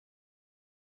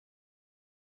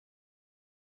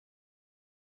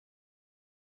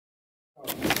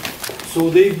So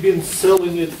they've been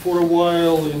selling it for a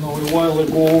while, you know, a while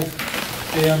ago.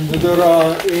 And there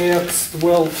are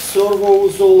AX12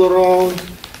 servos all around,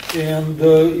 and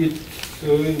it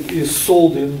is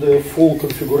sold in the full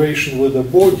configuration with the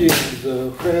body,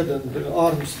 the head, and the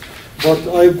arms. But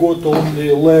I got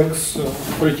only legs,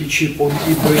 pretty cheap on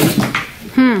eBay.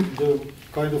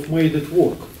 Kind of made it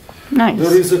work. Nice.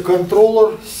 There is a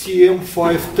controller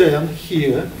CM510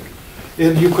 here,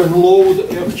 and you can load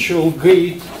actual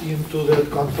gate into that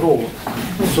controller.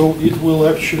 So it will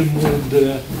actually move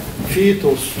the feet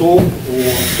or stop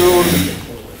or turn.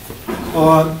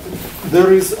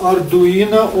 There is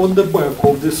Arduino on the back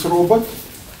of this robot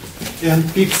and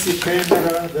Pixycam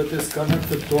that is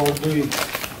connected to Arduino.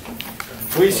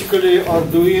 Basically,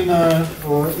 Arduino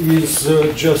is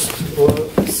just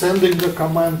sending the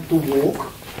command to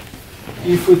walk.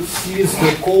 If it sees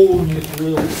the cone, it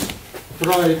will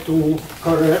try to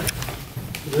correct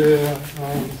the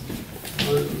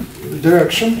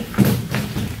direction.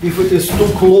 If it is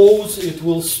too close, it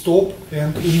will stop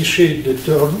and initiate the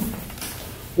turn,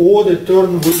 or the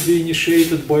turn will be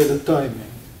initiated by the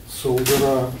timing. So there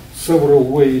are several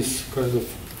ways, kind of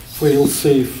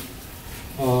fail-safe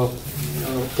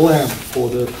plan for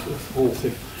that whole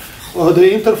thing.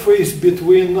 The interface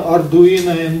between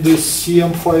Arduino and this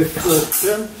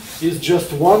CM510 is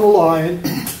just one line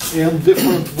and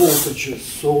different voltages.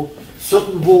 So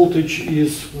certain voltage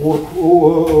is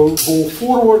go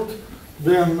forward,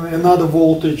 then another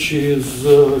voltage is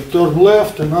turn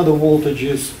left, another voltage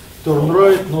is turn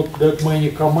right. Not that many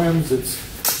commands. It's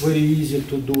very easy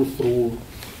to do through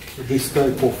this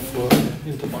type of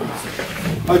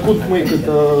interface. I couldn't make it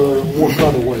work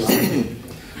otherwise.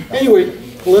 Anyway,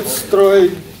 let's try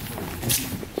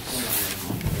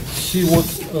see what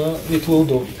it will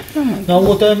do. Now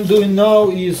what I'm doing now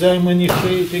is I'm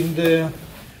initiating the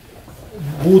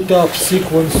boot up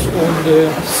sequence on the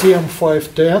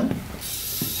CM510,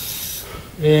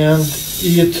 and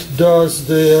it does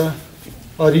the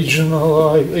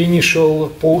original initial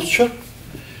posture,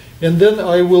 and then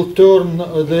I will turn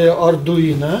the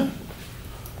Arduino,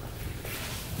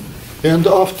 and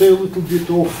after a little bit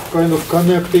of kind of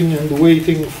connecting and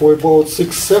waiting for about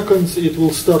 6 seconds, it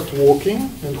will start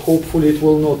walking, and hopefully it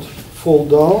will not fall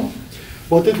down,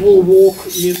 but it will walk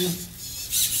in,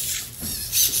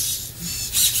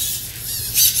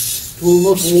 it will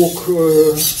not walk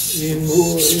in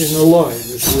a line,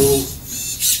 it will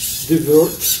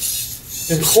divert,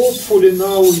 and hopefully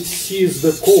now it sees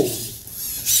the cone,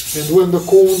 and when the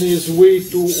cone is way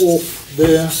too off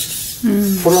the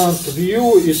front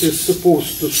view, it is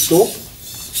supposed to stop.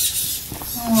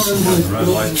 The red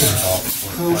light turned off.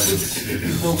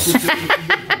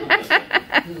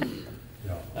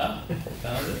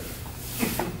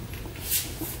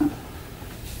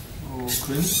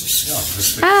 Okay.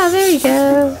 Ah, there you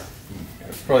go.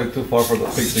 It's probably too far for the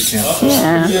Pixycam.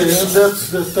 Yeah. Yeah, and that's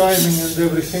the timing and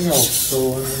everything else. So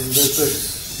I mean, that's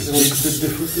a little bit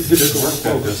difficult.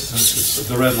 That distance.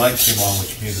 The red light came on,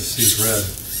 which means it sees red.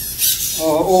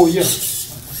 Oh yeah.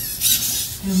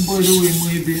 And by the way,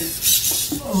 maybe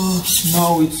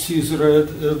now it sees red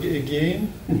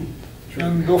again.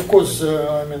 And of course,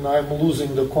 I mean, I'm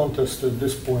losing the contest at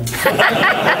this point.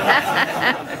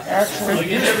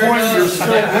 Actually, at this point, you're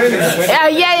still winning. Oh,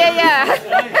 yeah.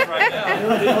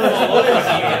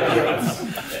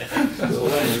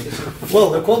 Well,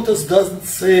 the contest doesn't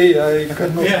say I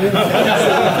cannot win.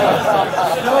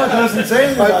 No, it doesn't say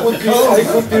anything about the color. I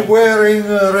could be wearing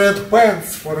red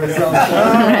pants, for example.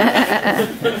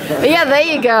 Yeah, there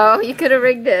you go. You could have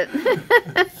rigged it.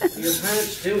 Your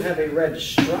pants do have a red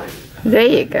stripe. There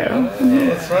you go.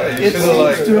 That's right. You should have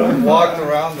like walked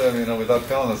around them, you know, without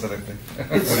telling us anything. What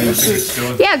do you think it's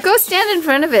doing? Yeah, go stand in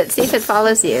front of it. See if it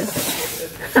follows you.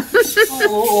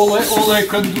 all I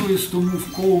can do is to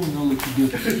move cone a little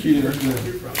bit here and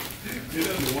there.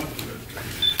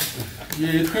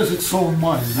 Yeah, it has its own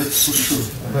mind, that's for sure.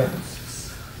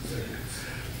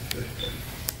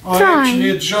 I actually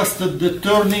adjusted the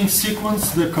turning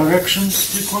sequence, the correction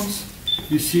sequence.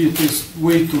 You see it is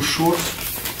way too short.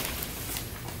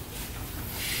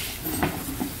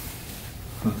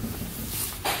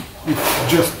 It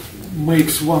just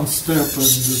makes one step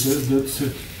and that's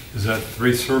it. Is that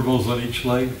 3 servos on each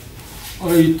leg?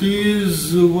 It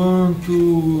is 1,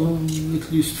 2,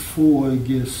 at least 4, I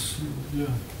guess.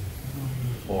 Yeah.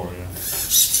 4, yeah.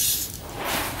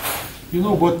 You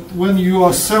know, but when you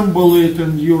assemble it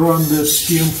and you run that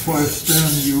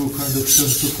CM510, you kind of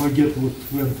tend to forget what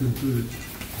went into it.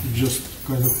 It just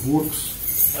kind of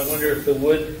works. I wonder if the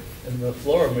wood and the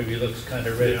floor maybe looks kind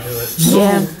of red to it.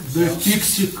 Yeah. No, the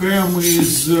Pixycam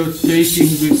is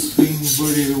taking this thing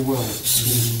very well.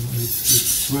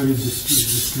 it's very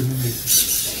discriminating.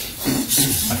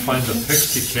 I find the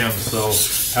Pixycams, though,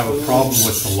 have a problem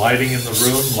with the lighting in the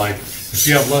room. Like, if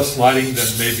you have less lighting than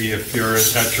maybe if you're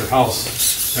at your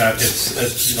house, that it's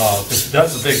if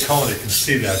that's a big cone, it can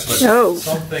see that. But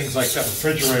some things like that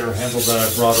refrigerator handle that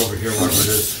I brought over here, whatever it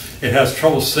is, it has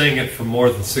trouble seeing it from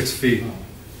more than 6 feet.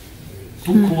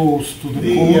 Too close to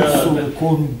the cone, so the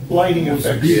cone lighting was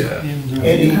effect big in the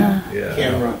any Yeah.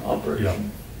 camera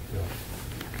operation.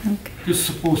 It's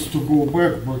supposed to go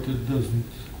back, but it doesn't.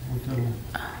 Whatever.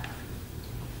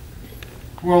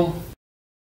 Well,